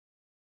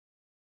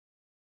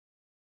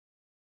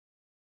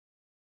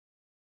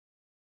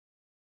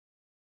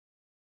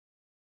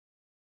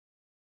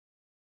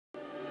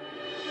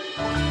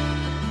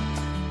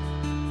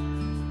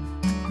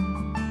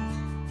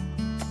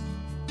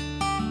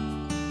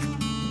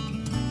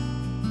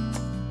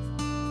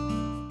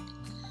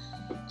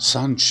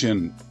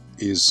Sanchin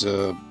is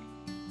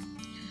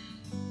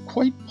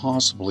quite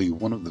possibly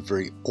one of the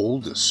very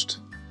oldest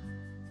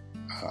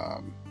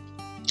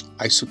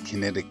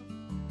isokinetic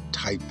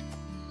type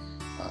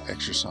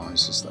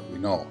exercises that we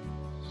know.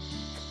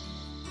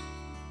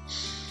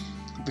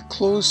 The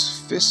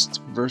closed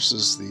fist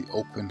versus the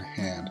open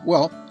hand.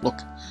 Well, look,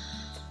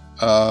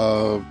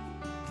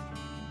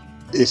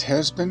 it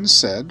has been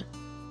said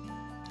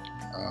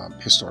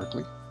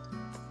historically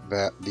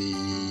that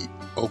the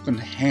open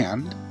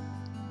hand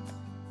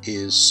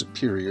is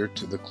superior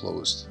to the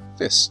closed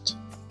fist,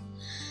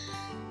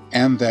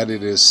 and that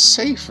it is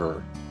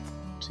safer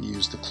to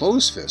use the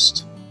closed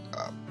fist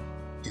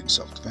in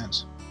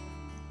self-defense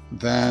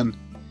than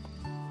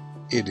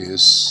it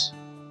is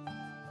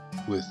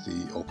with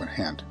the open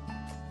hand.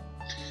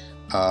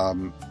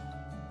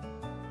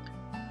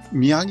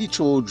 Miyagi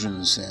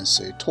Chojun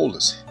Sensei told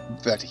us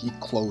that he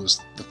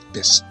closed the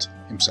fist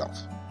himself,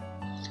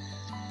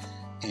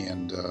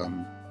 and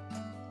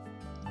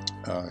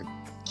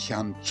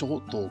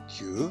Kyancho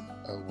Tokyu,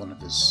 one of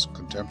his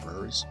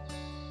contemporaries,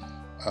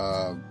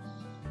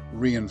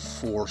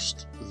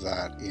 reinforced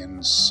that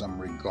in some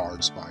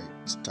regards by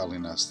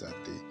telling us that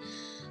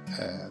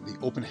the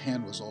open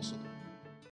hand was also